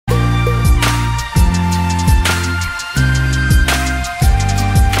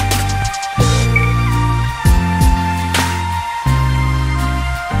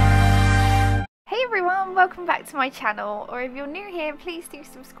welcome back to my channel, or if you're new here, please do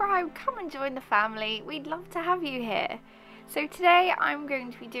subscribe, come and join the family. We'd love to have you here. So today I'm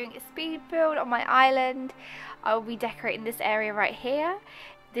going to be doing a speed build on my island. I'll be decorating this area right here.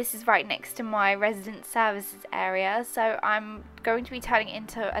 This is right next to my resident services area, so I'm going to be turning it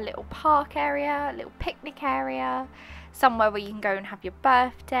into a little park area, a little picnic area, somewhere where you can go and have your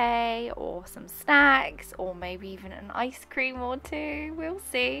birthday, or some snacks, or maybe even an ice cream or two, we'll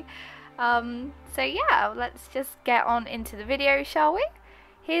see. So yeah, let's just get on into the video, shall we?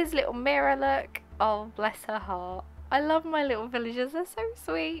 Here's a little mirror look. Oh, bless her heart. I love my little villagers, they're so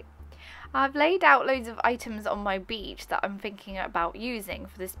sweet. I've laid out loads of items on my beach that I'm thinking about using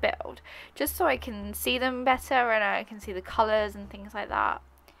for this build, just so I can see them better and I can see the colours and things like that.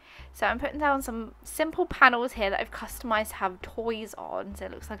 So I'm putting down some simple panels here that I've customised to have toys on, so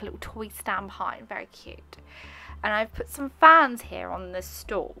it looks like a little toy stand behind, very cute. And I've put some fans here on this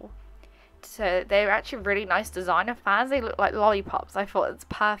stool. So they're actually really nice designer fans. They look like lollipops. I thought it's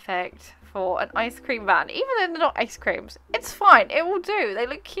perfect for an ice cream van. Even though they're not ice creams, it's fine. It will do. They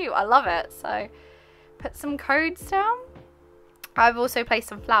look cute. I love it. So put some codes down. I've also placed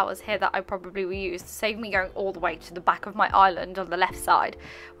some flowers here that I probably will use to save me going all the way to the back of my island on the left side,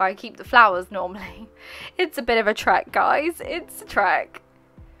 where I keep the flowers normally. It's a bit of a trek, guys. It's a trek.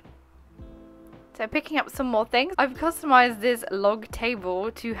 So picking up some more things, I've customised this log table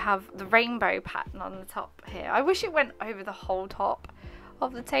to have the rainbow pattern on the top here. I wish it went over the whole top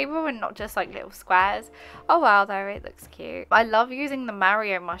of the table and not just like little squares. Oh wow, there, it looks cute. I love using the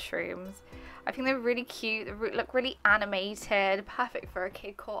Mario mushrooms. I think they're really cute, they look really animated, perfect for a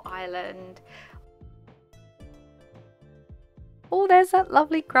KIDCORE island. Oh, there's that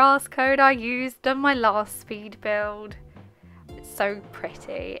lovely grass code I used on my last speed build. So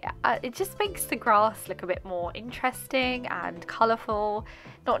pretty. It just makes the grass look a bit more interesting and colourful,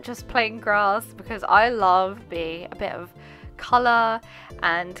 not just plain grass, because I love being a bit of colour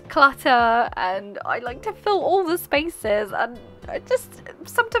and clutter, and I like to fill all the spaces, and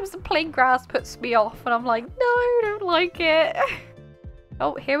sometimes the plain grass puts me off and I'm like, no, I don't like it.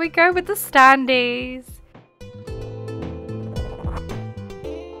 Oh, here we go with the standees.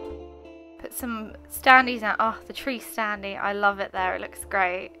 Some standees now. Oh, the tree standee, I love it there, it looks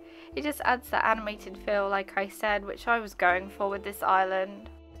great. It just adds that animated feel, like I said, which I was going for with this island.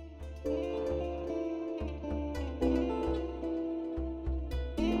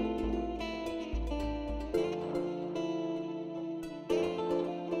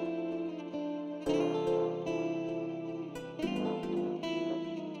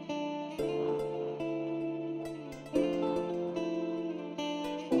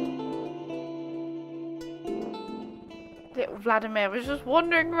 Little Vladimir was just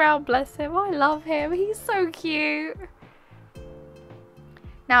wandering around, bless him. I love him, he's so cute.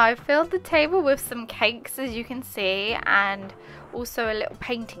 Now I've filled the table with some cakes, as you can see, and also a little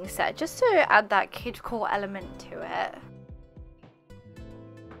painting set just to add that KIDCORE element to it.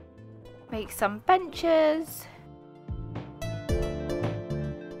 Make some benches.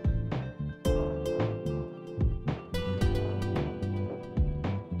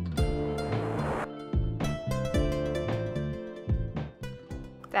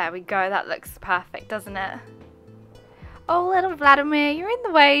 There we go, that looks perfect, doesn't it? Oh, little Vladimir, you're in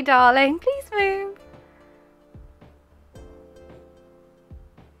the way, darling. Please move.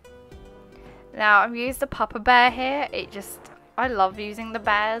 Now, I've used a Papa Bear here. I love using the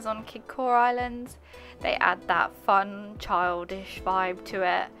bears on KIDCORE islands. They add that fun, childish vibe to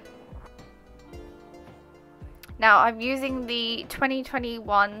it. Now I'm using the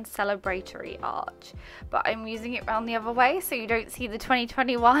 2021 celebratory arch, but I'm using it round the other way so you don't see the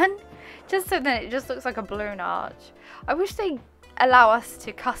 2021, just so that it just looks like a balloon arch. I wish they allow us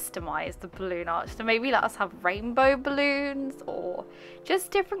to customize the balloon arch, so maybe let us have rainbow balloons or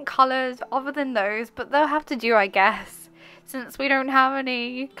just different colors other than those, but they'll have to do, I guess, since we don't have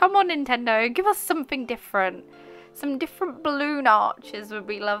any. Come on, Nintendo, give us something different. Some different balloon arches would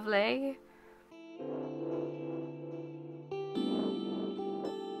be lovely.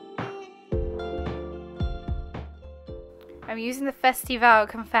 I'm using the Festival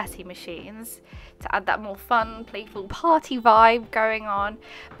confetti machines to add that more fun, playful party vibe going on.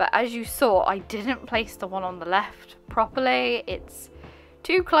 But as you saw, I didn't place the one on the left properly. It's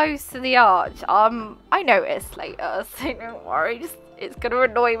too close to the arch. I noticed later, so don't worry. It's going to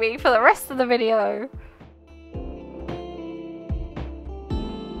annoy me for the rest of the video.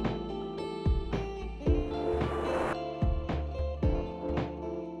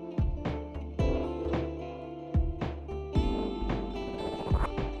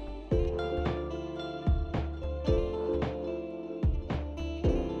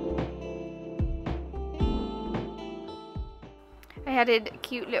 I added a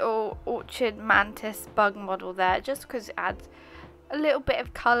cute little orchid mantis bug model there just because it adds a little bit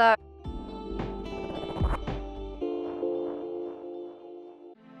of colour.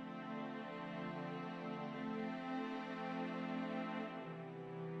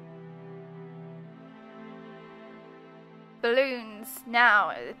 Balloons.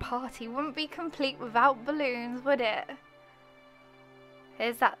 Now, the party wouldn't be complete without balloons, would it?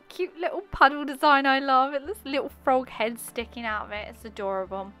 Here's that cute little puddle design I love. It looks little frog head sticking out of it. It's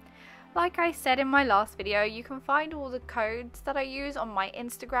adorable. Like I said in my last video, you can find all the codes that I use on my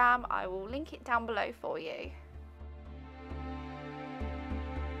Instagram. I will link it down below for you.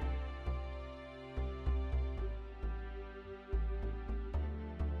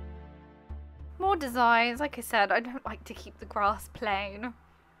 More designs. Like I said, I don't like to keep the grass plain.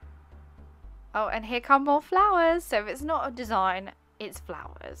 Oh, and here come more flowers. So if it's not a design, it's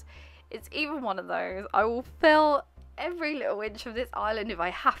flowers. It's even one of those. I will fill every little inch of this island if I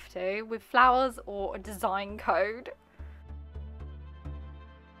have to with flowers or a design code.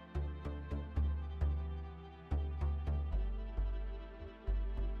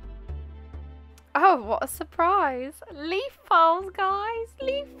 Oh, what a surprise. Leaf files, guys.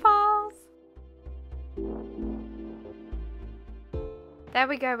 Leaf files. There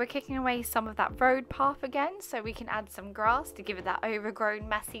we go, we're kicking away some of that road path again so we can add some grass to give it that overgrown,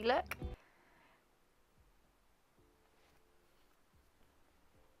 messy look.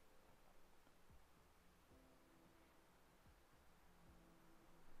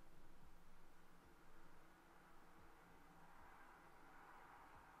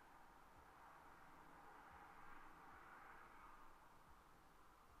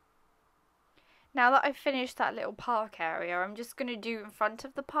 Now that I've finished that little park area, I'm just going to do in front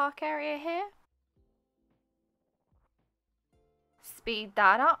of the park area here. Speed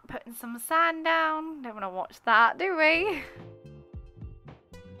that up, putting some sand down. Don't want to watch that, do we?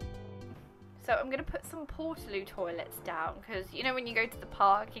 So I'm going to put some portaloo toilets down because, you know, when you go to the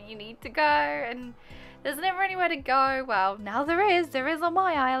park and you need to go and there's never anywhere to go. Well, now there is on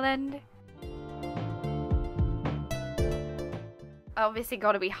my island. Obviously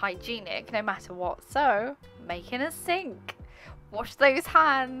got to be hygienic no matter what, so making a sink. Wash those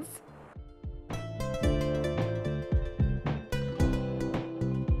hands.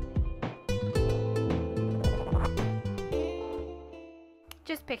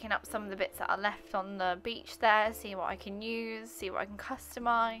 Just picking up some of the bits that are left on the beach there, see what I can use, see what I can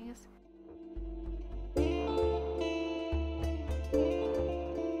customise.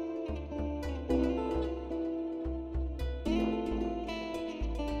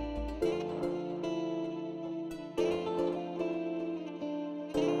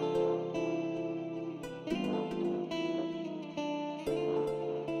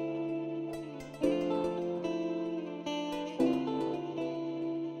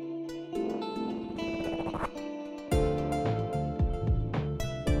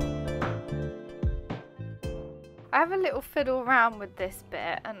 I have a little fiddle around with this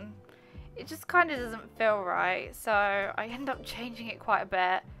bit and it just kind of doesn't feel right, so I end up changing it quite a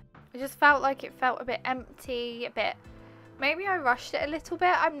bit. I just felt like it felt a bit empty, a bit, maybe I rushed it a little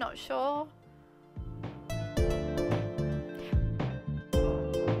bit, I'm not sure.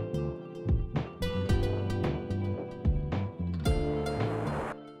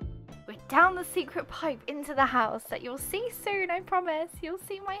 We're down the secret pipe into the house that you'll see soon, I promise. You'll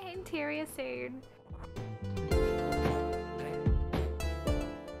see my interior soon.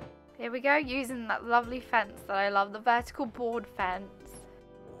 Here we go, using that lovely fence that I love, the vertical board fence.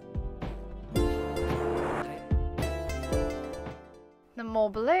 The more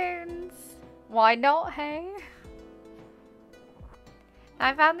balloons. Why not, hey?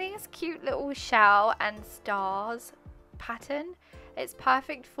 I found this cute little shell and stars pattern. It's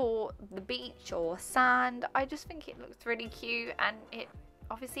perfect for the beach or sand. I just think it looks really cute and it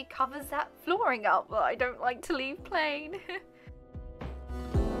obviously covers that flooring up that I don't like to leave plain.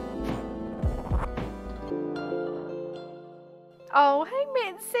 Oh, hey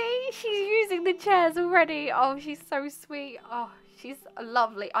Mitzi, she's using the chairs already. Oh, she's so sweet. Oh, she's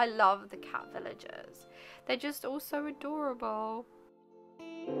lovely. I love the cat villagers. They're just all so adorable.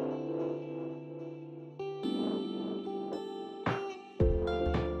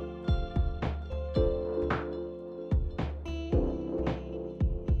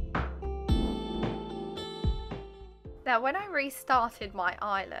 Now, when I restarted my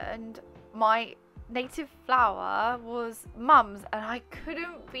island, my native flower was mums and I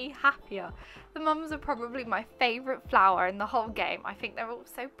couldn't be happier. The mums are probably my favourite flower in the whole game. I think they're all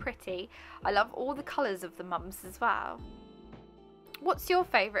so pretty. I love all the colours of the mums as well. What's your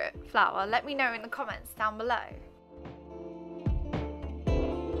favourite flower? Let me know in the comments down below.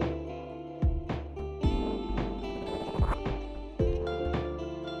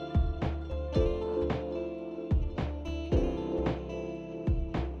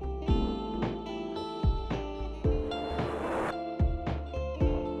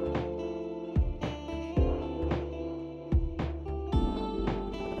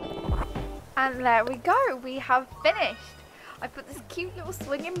 And there we go, we have finished. I put this cute little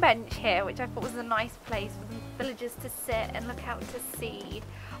swinging bench here, which I thought was a nice place for the villagers to sit and look out to sea.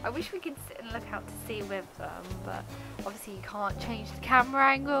 I wish we could sit and look out to sea with them, but obviously you can't change the camera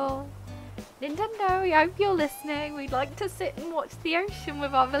angle. Nintendo, I hope you're listening. We'd like to sit and watch the ocean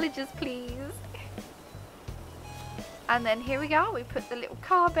with our villagers, please. And then here we are, we put the little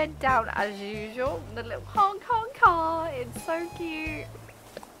car bed down as usual. The little honk honk car, it's so cute.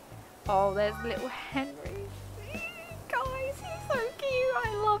 Oh, there's little Henry. Guys, he's so cute,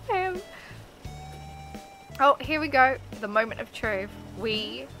 I love him. Oh, here we go, the moment of truth.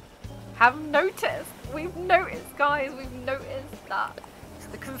 We've noticed, guys, we've noticed that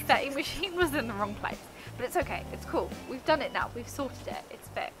the confetti machine was in the wrong place. But it's okay, it's cool. We've done it now, we've sorted it, it's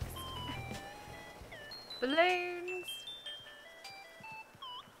fixed. Balloons.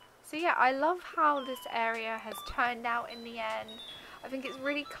 So yeah, I love how this area has turned out in the end. I think it's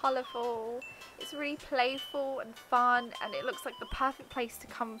really colourful, it's really playful and fun, and it looks like the perfect place to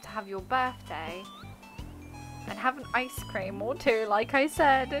come to have your birthday. And have an ice cream or two, like I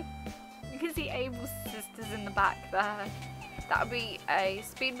said. You can see Abel's sisters in the back there. That'll be a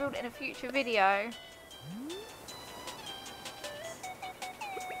speed build in a future video.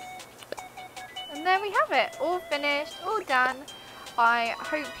 And there we have it, all finished, all done. I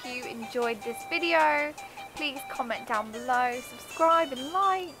hope you enjoyed this video. Please comment down below, subscribe and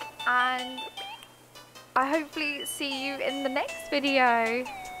like, and I hopefully see you in the next video.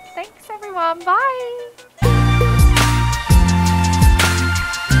 Thanks everyone, bye!